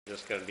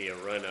Just going to be a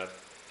run-up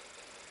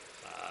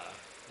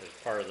as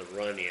part of the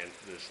run-in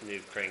for this new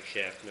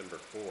crankshaft number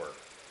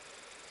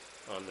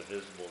 4 on the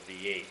visible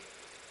V8.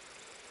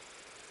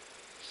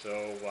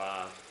 So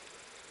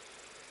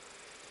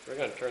we're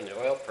going to turn the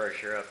oil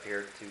pressure up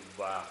here to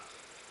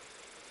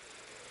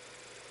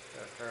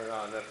turn it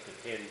on up to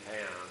 10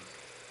 pounds.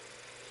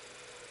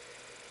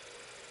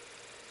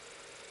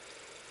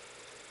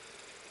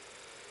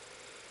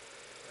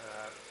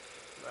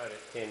 About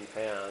at 10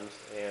 pounds,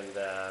 and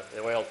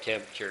the oil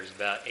temperature is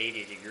about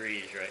 80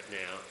 degrees right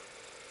now.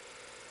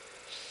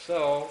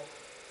 So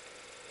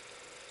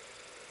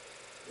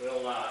we're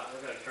going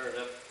to turn it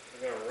up.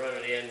 We're going to run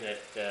it in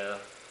at. We're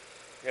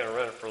going to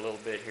run it for a little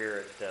bit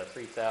here at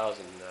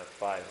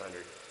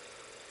 3,500.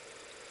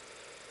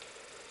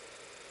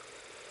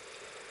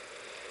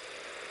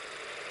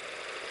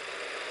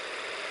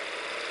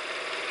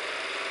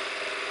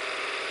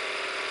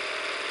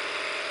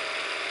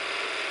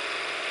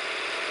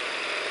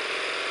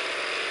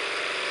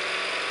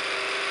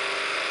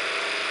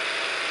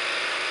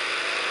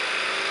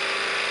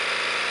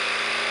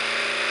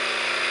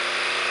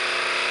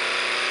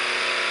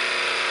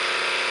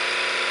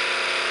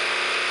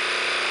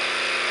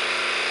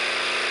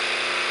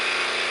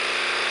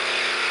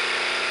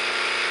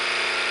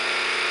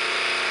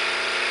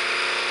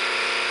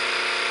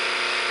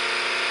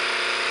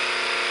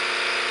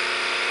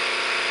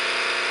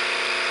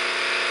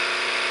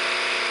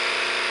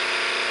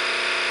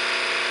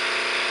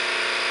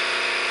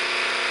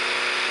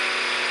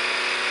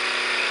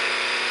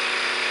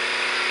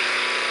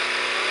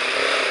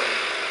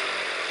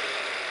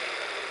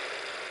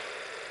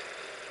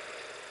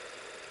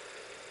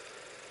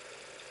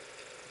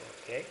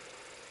 Okay.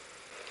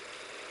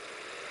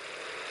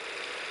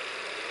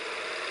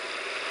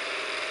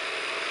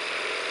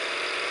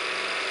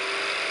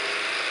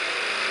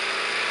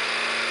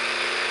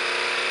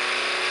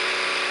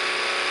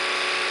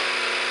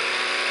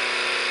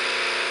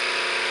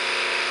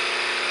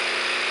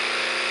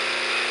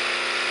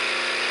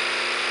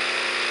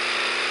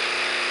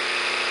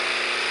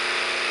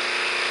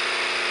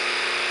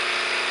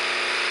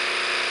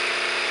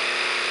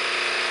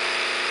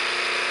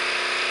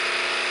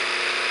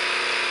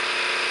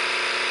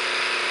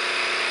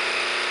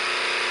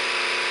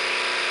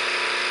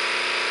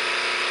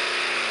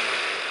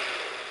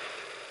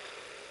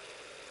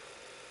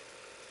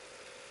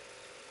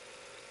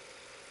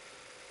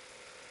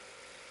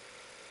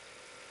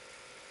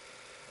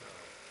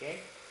 Okay.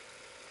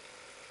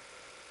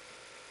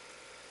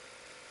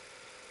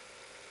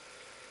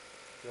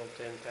 Still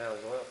 10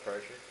 pounds oil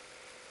pressure.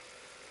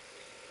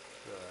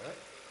 All right.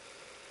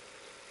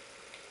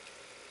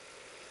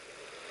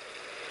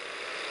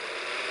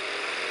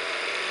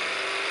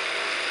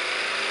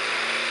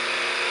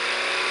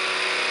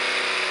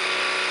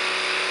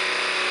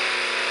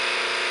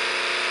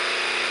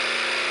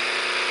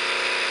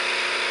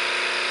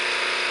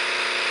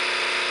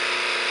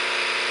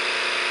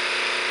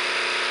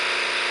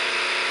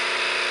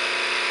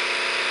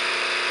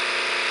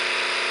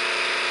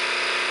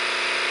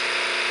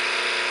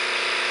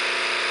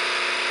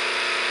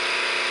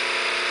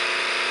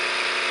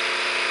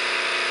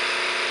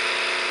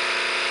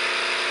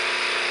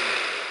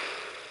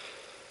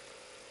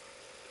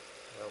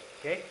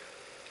 Okay.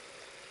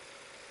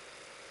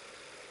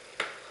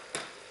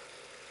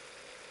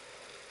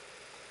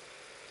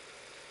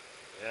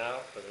 Now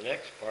for the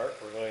next part,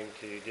 we're going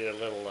to do a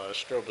little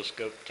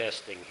stroboscope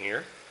testing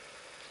here.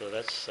 So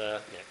that's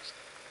next.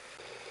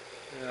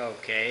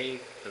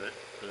 Okay,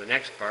 for the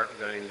next part,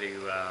 we're going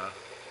to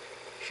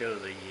show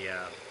the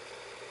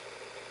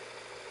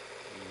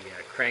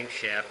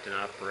crankshaft in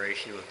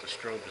operation with the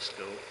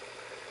stroboscope.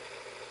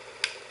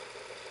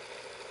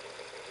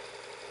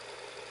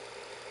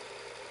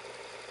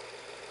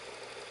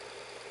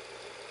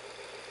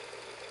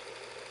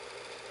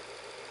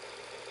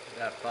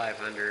 About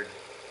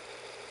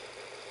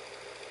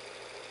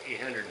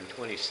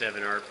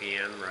 827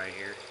 RPM right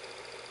here,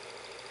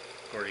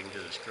 according to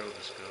the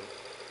stroboscope.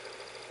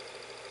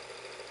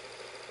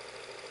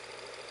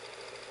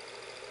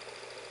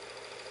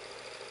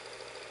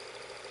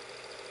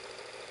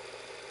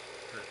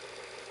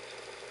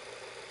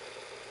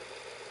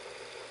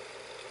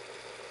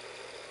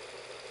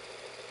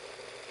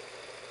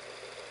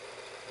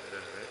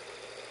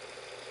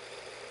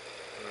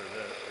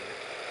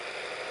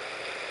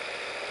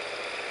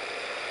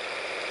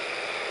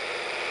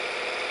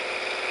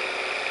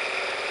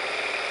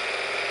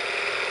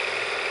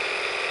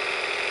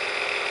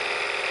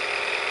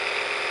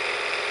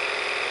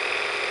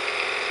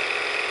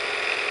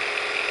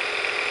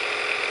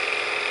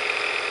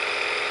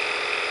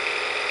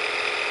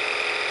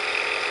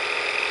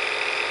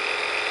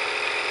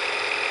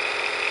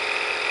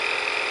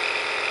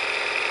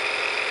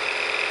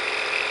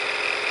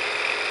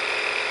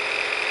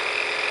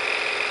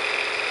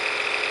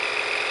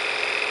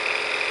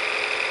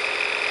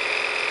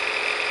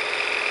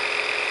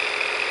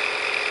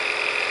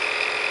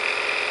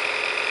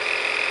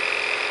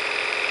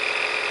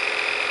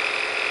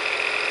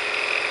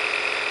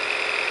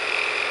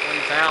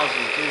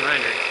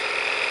 $1,200.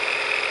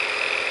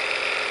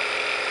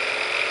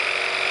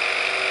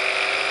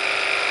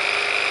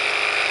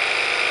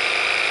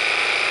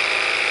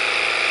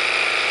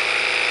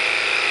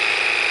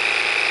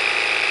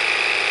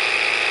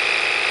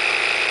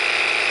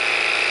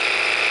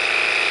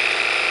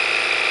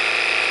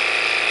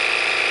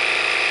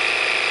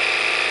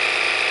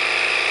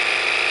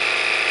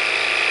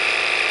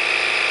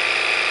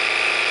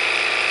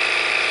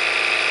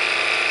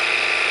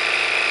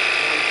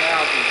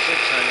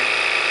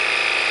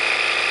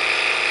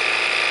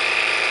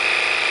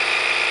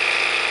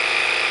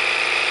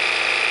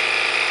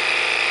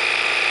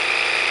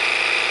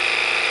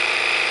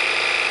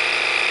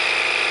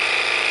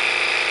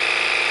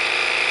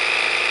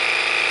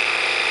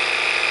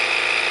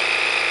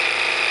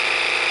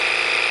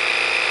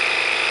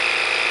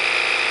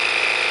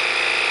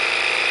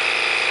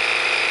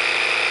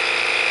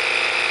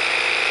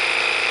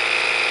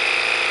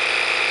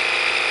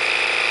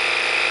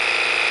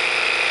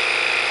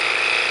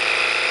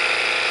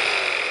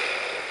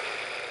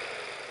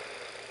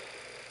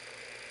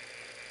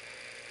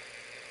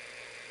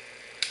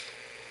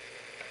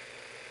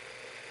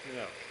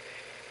 Okay.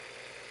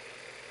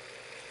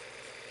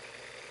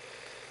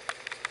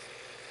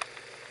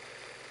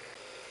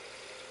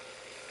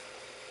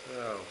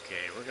 Okay,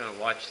 we're going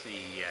to watch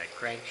the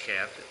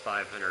crankshaft at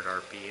 500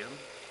 RPM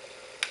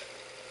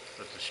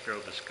with the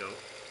stroboscope.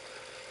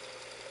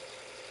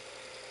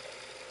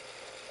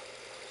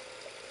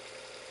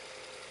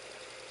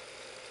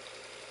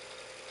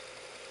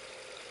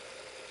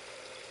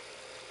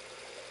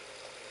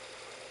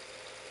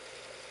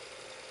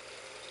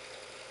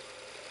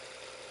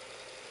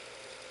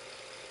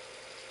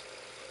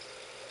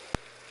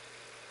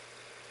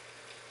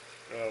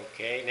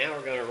 Okay, now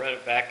we're going to run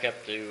it back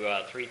up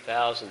to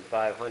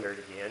 3,500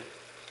 again.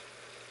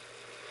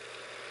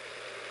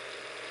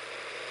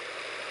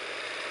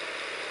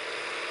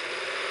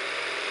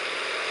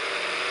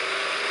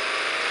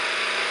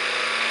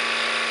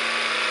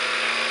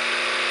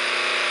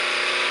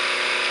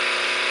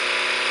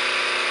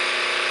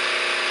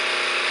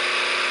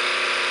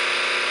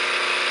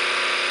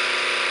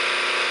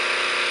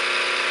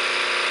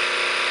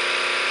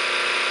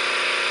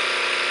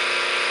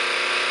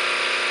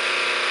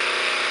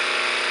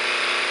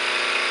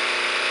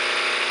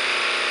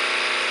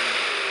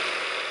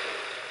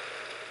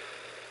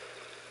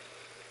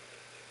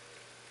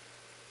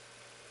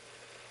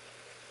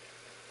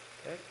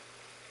 Okay.